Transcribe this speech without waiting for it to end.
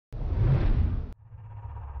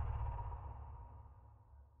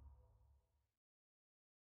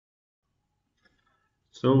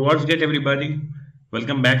So what's good everybody?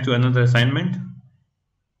 Welcome back to another assignment.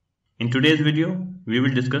 In today's video, we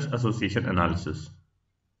will discuss association analysis.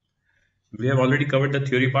 We have already covered the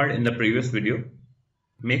theory part in the previous video.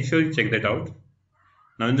 Make sure you check that out.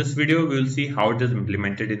 Now in this video, we will see how it is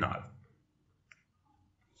implemented in R.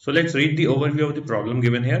 So let's read the overview of the problem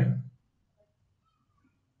given here.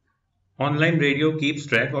 Online radio keeps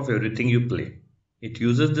track of everything you play. It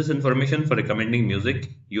uses this information for recommending music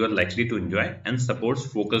you are likely to enjoy and supports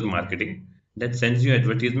focused marketing that sends you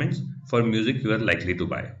advertisements for music you are likely to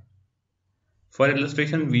buy. For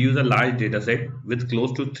illustration, we use a large dataset with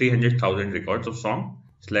close to 300,000 records of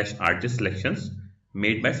song/artist selections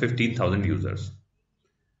made by 15,000 users.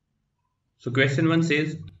 So question 1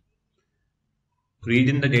 says, read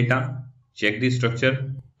in the data, check the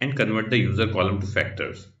structure and convert the user column to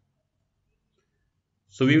factors.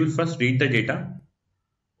 So we will first read the data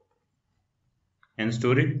and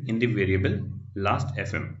store it in the variable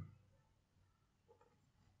last_fm.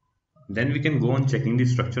 Then we can go on checking the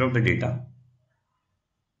structure of the data.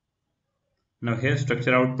 Now here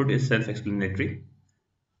structure output is self-explanatory.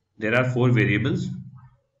 There are 4 variables: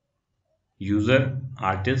 user,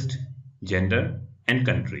 artist, gender and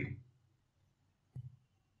country.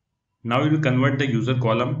 Now we will convert the user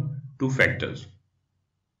column to factors.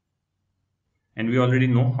 And we already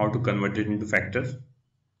know how to convert it into factors.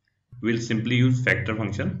 We'll simply use factor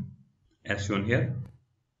function as shown here.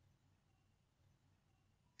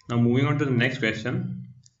 Now moving on to the next question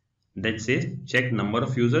that says check number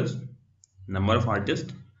of users, number of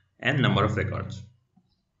artists and number of records.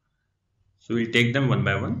 So we'll take them one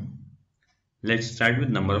by one. Let's start with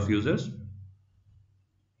number of users.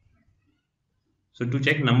 So to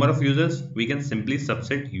check number of users, we can simply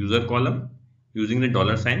subset user column using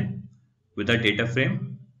the $sign with a data frame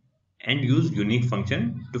and use unique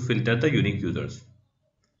function to filter the unique users,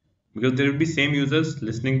 because there will be same users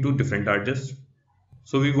listening to different artists,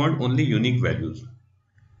 so we want only unique values,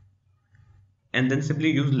 and then simply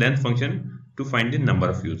use length function to find the number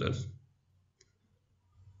of users.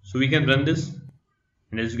 So we can run this,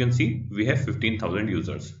 and as you can see we have 15,000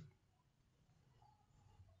 users.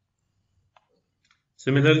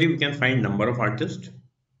 Similarly, we can find number of artists.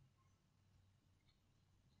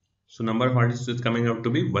 So number of artists is coming out to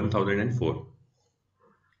be 1004.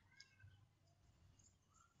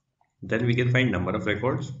 Then we can find number of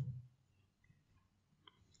records.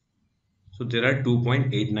 So there are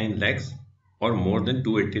 2.89 lakhs or more than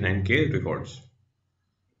 289k records.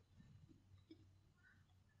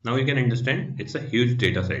 Now you can understand it's a huge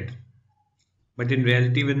data set. But in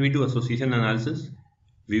reality, when we do association analysis,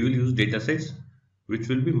 we will use data sets which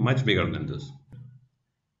will be much bigger than this.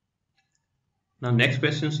 Now next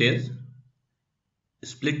question says,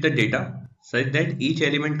 split the data such that each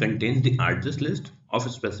element contains the artist list of a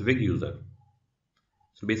specific user.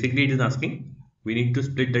 So basically it is asking, we need to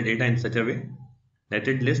split the data in such a way that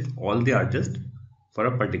it lists all the artists for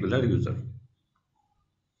a particular user.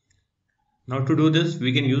 Now to do this,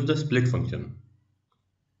 we can use the split function.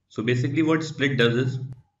 So basically what split does is,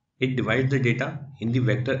 it divides the data in the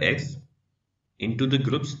vector x into the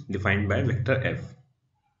groups defined by vector f.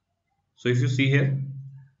 So if you see here,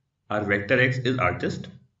 our vector x is artist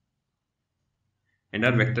and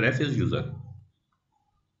our vector f is user.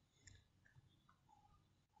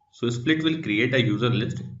 So split will create a user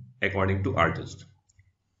list according to artist.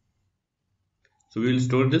 So we will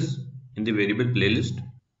store this in the variable playlist.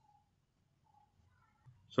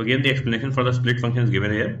 So again, the explanation for the split function is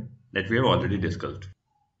given here that we have already discussed.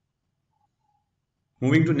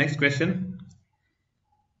 Moving to next question.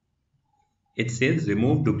 It says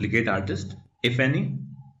remove duplicate artist, if any,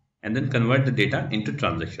 and then convert the data into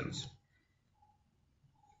transactions.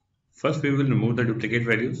 First, we will remove the duplicate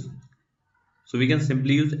values. So we can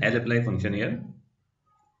simply use lapply function here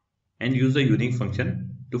and use the unique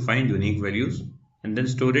function to find unique values and then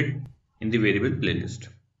store it in the variable playlist.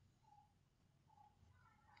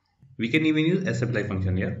 We can even use sapply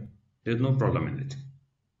function here. There is no problem in it.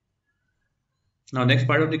 Now next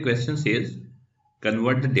part of the question says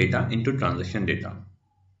convert the data into transaction data.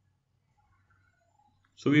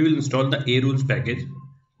 So we will install the arules package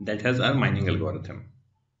that has our mining algorithm.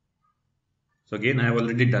 So again, I have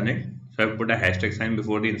already done it. So I have put a hashtag sign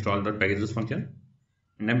before the install.packages function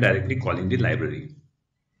and I am directly calling the library.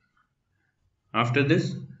 After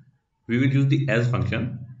this, we will use the as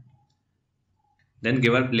function, then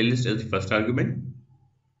give our playlist as the first argument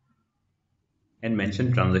and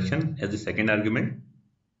mention transaction as the second argument.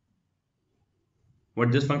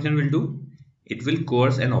 What this function will do, it will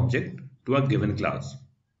coerce an object to a given class.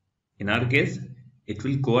 In our case, it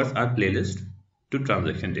will coerce our playlist to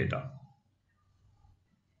transaction data.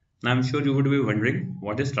 Now I'm sure you would be wondering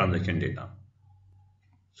what is transaction data.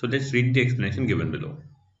 So let's read the explanation given below.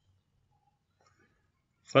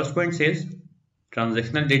 First point says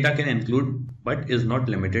transactional data can include but is not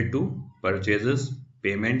limited to purchases,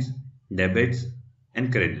 payments, debits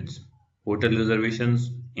and credits, hotel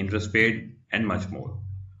reservations, interest paid and much more.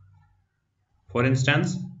 For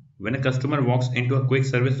instance, when a customer walks into a quick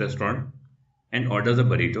service restaurant and orders a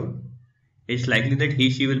burrito, it's likely that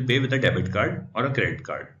he/she will pay with a debit card or a credit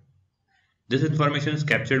card. This information is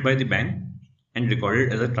captured by the bank and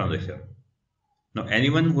recorded as a transaction. Now,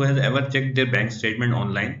 anyone who has ever checked their bank statement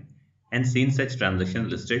online and seen such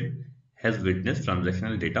transactions listed has witnessed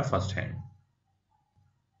transactional data firsthand.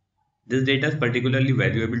 This data is particularly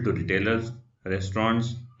valuable to retailers,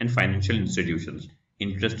 restaurants, and financial institutions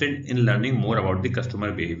interested in learning more about the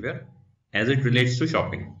customer behavior as it relates to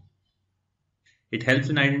shopping. It helps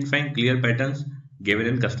in identifying clear patterns given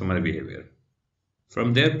in customer behavior.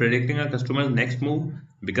 From there, predicting a customer's next move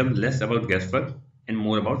becomes less about guesswork and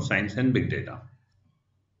more about science and big data.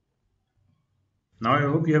 Now I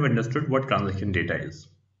hope you have understood what transaction data is.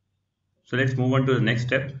 So let's move on to the next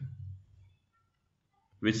step,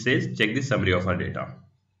 which says check the summary of our data.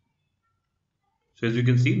 So as you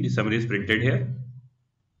can see, the summary is printed here.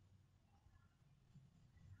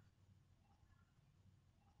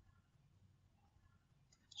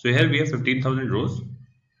 So here we have 15,000 rows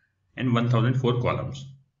and 1004 columns.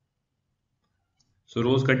 So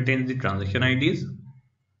rows contain the transaction IDs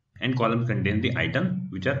and columns contain the item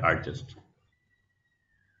which are artists.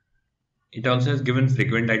 It also has given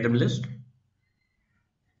frequent item list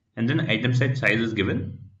and then item set size is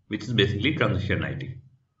given, which is basically transaction ID.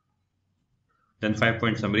 Then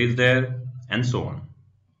 5-point summary is there and so on.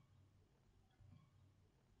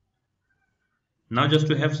 Now just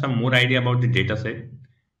to have some more idea about the data set,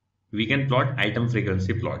 we can plot item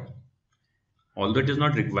frequency plot. Although it is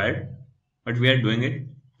not required, but we are doing it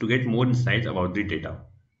to get more insights about the data.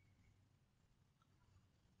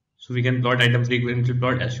 So we can plot item frequency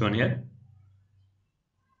plot as shown here.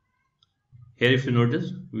 Here if you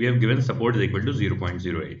notice, we have given support is equal to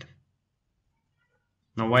 0.08.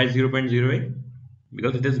 Now why 0.08?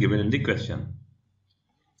 Because it is given in the question.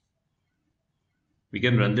 We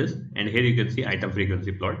can run this and here you can see item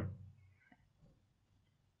frequency plot.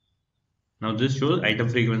 Now this shows item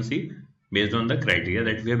frequency based on the criteria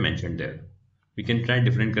that we have mentioned there. We can try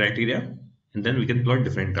different criteria and then we can plot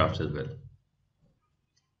different graphs as well.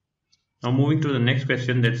 Now moving to the next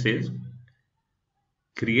question that says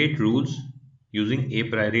create rules using a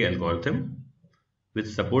priori algorithm with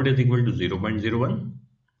support is equal to 0.01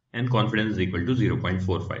 and confidence is equal to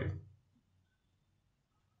 0.45.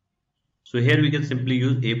 So here we can simply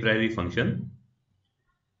use a priori function,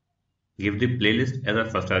 give the playlist as our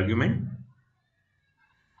first argument,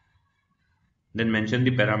 then mention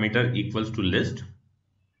the parameter equals to list.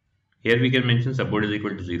 Here we can mention support is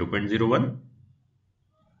equal to 0.01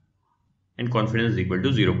 and confidence is equal to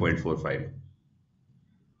 0.45.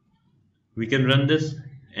 We can run this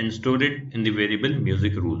and store it in the variable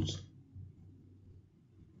music rules.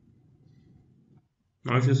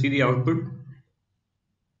 Now if you see the output,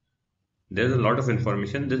 there is a lot of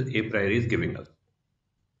information this a priori is giving us.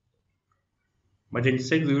 But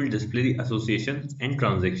instead we will display the associations and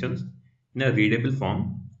transactions in a readable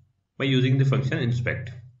form by using the function inspect.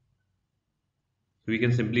 So we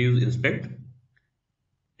can simply use inspect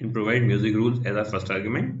and provide music rules as our first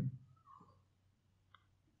argument.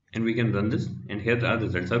 And we can run this and here our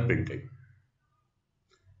results are printed.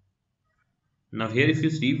 Now here if you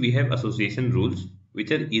see we have association rules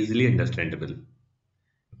which are easily understandable.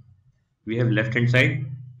 We have left hand side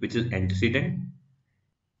which is antecedent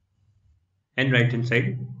and right hand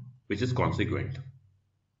side which is consequent.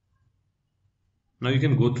 Now you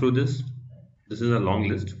can go through this. This is a long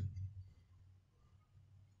list.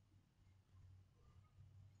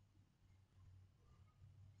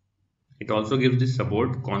 It also gives the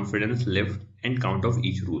support, confidence, lift and count of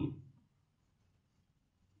each rule.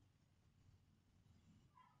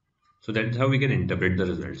 So that is how we can interpret the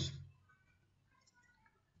results.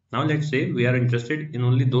 Now let's say we are interested in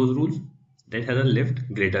only those rules that has a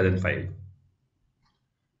lift greater than 5.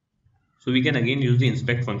 So we can again use the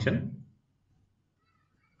inspect function,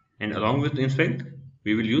 and along with inspect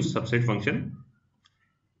we will use subset function,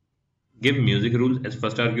 give music rules as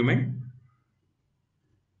first argument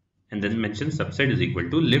and then mention subset is equal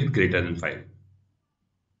to lift greater than 5.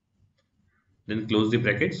 Then close the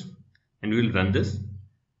brackets and we will run this.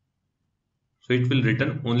 So it will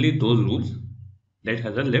return only those rules that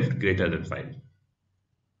has a lift greater than 5.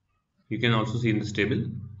 You can also see in this table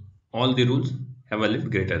all the rules have a lift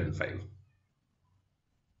greater than 5.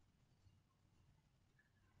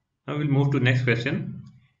 Now we'll move to next question.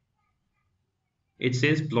 It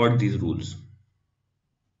says plot these rules.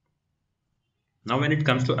 Now when it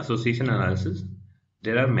comes to association analysis,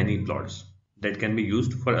 there are many plots that can be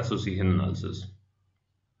used for association analysis.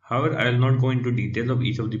 However, I will not go into details of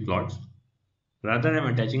each of the plots. Rather, I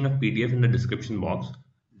am attaching a PDF in the description box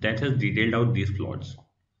that has detailed out these plots.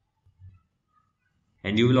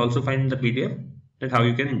 And you will also find in the PDF that how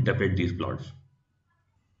you can interpret these plots.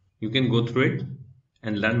 You can go through it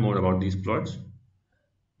and learn more about these plots.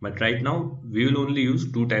 But right now, we will only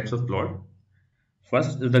use two types of plot.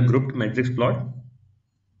 First is the grouped matrix plot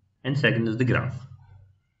and second is the graph.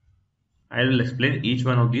 I will explain each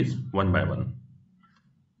one of these one by one.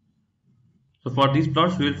 So for these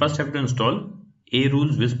plots, we will first have to install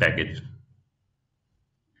arules package.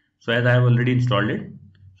 So as I have already installed it,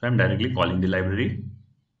 so I am directly calling the library.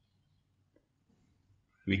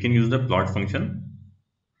 We can use the plot function,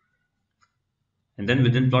 and then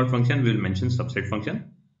within plot function we will mention subset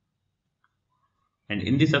function, and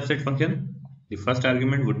in the subset function the first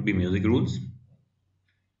argument would be music rules,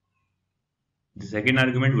 the second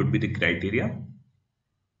argument would be the criteria.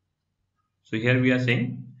 So here we are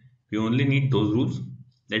saying we only need those rules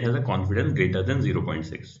that has a confidence greater than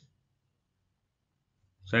 0.6.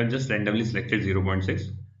 So I have just randomly selected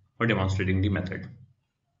 0.6 for demonstrating the method.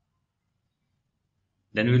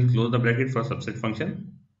 Then we will close the bracket for subset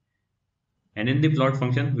function, and in the plot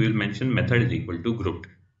function we will mention method is equal to grouped.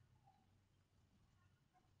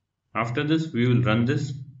 After this we will run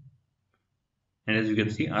this, and as you can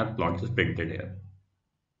see our plot is printed here.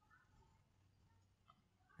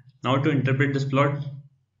 Now to interpret this plot,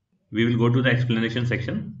 we will go to the explanation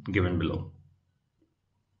section given below.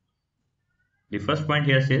 The first point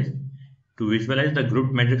here says to visualize the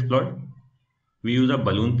grouped matrix plot, we use a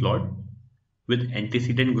balloon plot with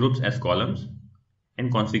antecedent groups as columns and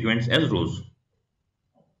consequents as rows.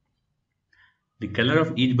 The color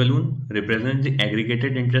of each balloon represents the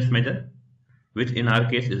aggregated interest measure, which in our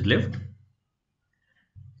case is lift,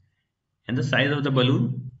 and the size of the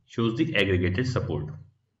balloon shows the aggregated support.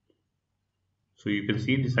 So you can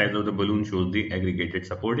see the size of the balloon shows the aggregated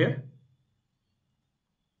support here,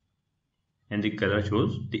 and the color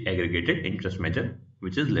shows the aggregated interest measure,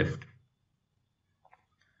 which is lift.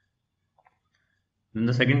 Then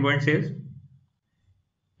the second point says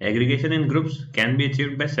aggregation in groups can be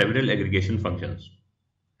achieved by several aggregation functions.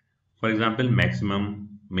 For example,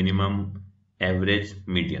 maximum, minimum, average,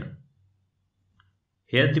 median.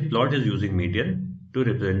 Here the plot is using median to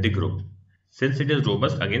represent the group, since it is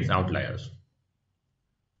robust against outliers.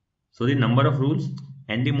 So the number of rules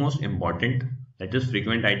and the most important, that is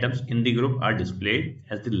frequent items in the group, are displayed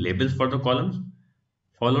as the labels for the columns,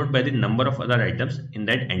 followed by the number of other items in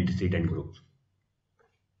that antecedent group.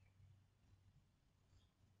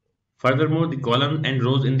 Furthermore, the columns and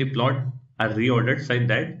rows in the plot are reordered such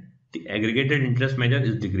that the aggregated interest measure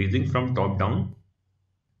is decreasing from top down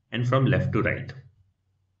and from left to right,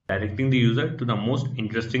 directing the user to the most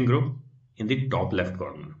interesting group in the top left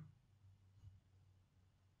corner.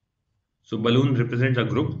 So balloon represents a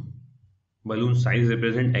group, balloon size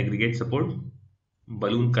represents aggregate support,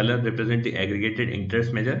 balloon color represents the aggregated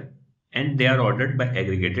interest measure, and they are ordered by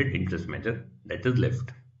aggregated interest measure, that is lift.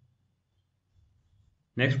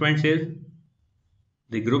 Next point says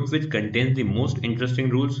the group which contains the most interesting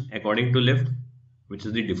rules according to lift, which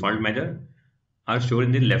is the default measure, are shown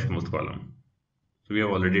in the leftmost column. So we have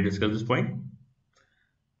already discussed this point.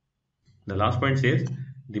 The last point says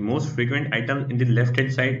the most frequent items in the left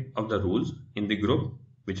hand side of the rules in the group,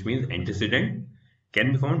 which means antecedent,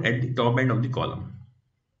 can be found at the top end of the column.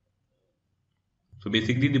 So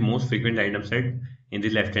basically the most frequent item set in the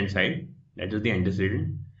left hand side, that is the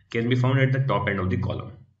antecedent, can be found at the top end of the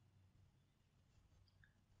column.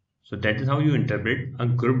 So that is how you interpret a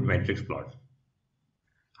grouped matrix plot.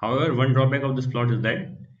 However, one drawback of this plot is that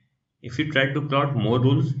if you try to plot more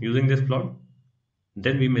rules using this plot,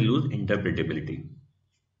 then we may lose interpretability.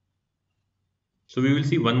 So we will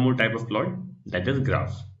see one more type of plot, that is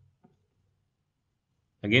graphs.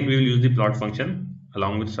 Again, we will use the plot function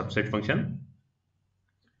along with subset function.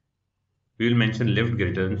 We will mention lift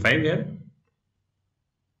greater than 5 here.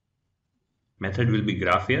 Method will be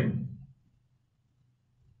graph here,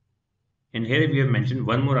 and here we have mentioned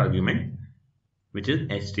one more argument, which is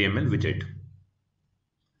HTML widget.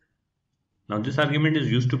 Now this argument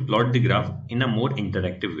is used to plot the graph in a more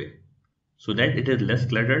interactive way, so that it is less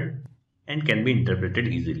cluttered and can be interpreted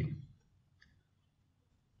easily.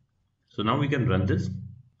 So now we can run this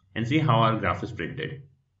and see how our graph is printed.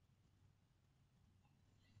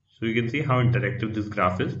 So you can see how interactive this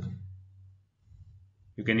graph is.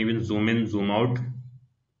 You can even zoom in, zoom out.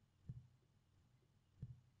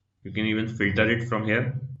 You can even filter it from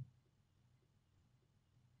here,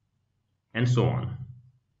 and so on.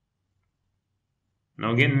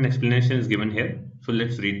 Now again, an explanation is given here. So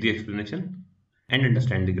let's read the explanation and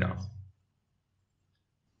understand the graph.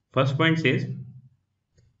 First point says,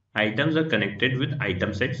 items are connected with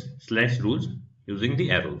item sets / rules using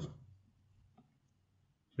the arrows.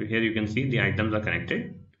 So here you can see the items are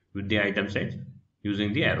connected with the item sets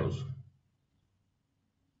using the arrows.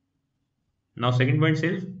 Now second point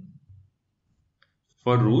says,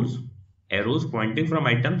 for rules, arrows pointing from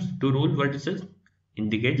items to rule vertices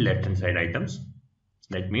indicate left hand side items.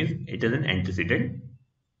 That means it is an antecedent.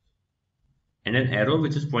 And an arrow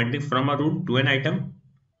which is pointing from a rule to an item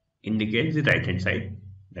indicates the right hand side,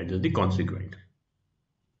 that is the consequent.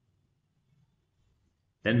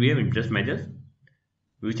 Then we have interest measures,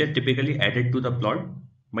 which are typically added to the plot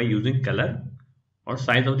by using color or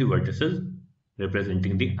size of the vertices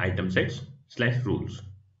representing the item sets / rules.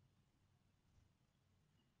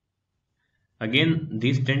 Again,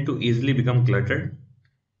 these tend to easily become cluttered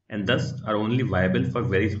and thus are only viable for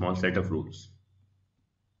very small set of rules.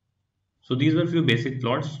 So these were few basic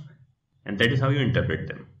plots, and that is how you interpret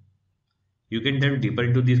them. You can delve deeper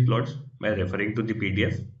into these plots by referring to the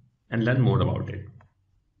PDF and learn more about it.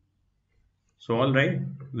 So alright,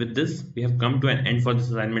 with this we have come to an end for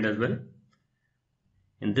this assignment as well.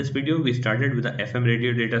 In this video we started with the FM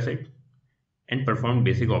radio dataset and performed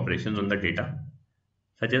basic operations on the data,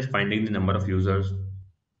 such as finding the number of users,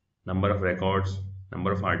 number of records,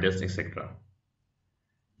 number of artists, etc.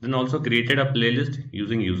 Then also created a playlist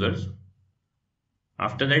using users.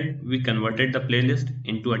 After that, we converted the playlist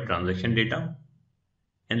into a transaction data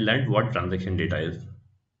and learned what transaction data is.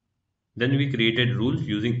 Then we created rules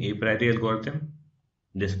using a priori algorithm,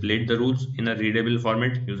 displayed the rules in a readable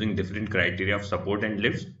format using different criteria of support and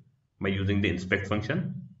lifts by using the inspect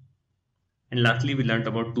function. And lastly, we learned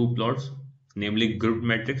about two plots, namely grouped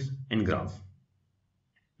matrix and graph.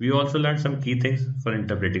 We also learned some key things for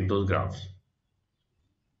interpreting those graphs.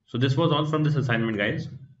 So this was all from this assignment, guys.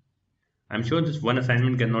 I'm sure this one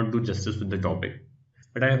assignment cannot do justice with the topic,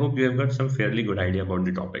 but I hope you have got some fairly good idea about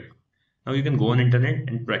the topic. Now you can go on internet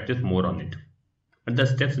and practice more on it, but the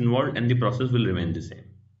steps involved and the process will remain the same.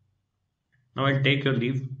 Now I'll take your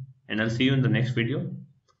leave and I'll see you in the next video.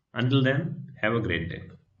 Until then, have a great day.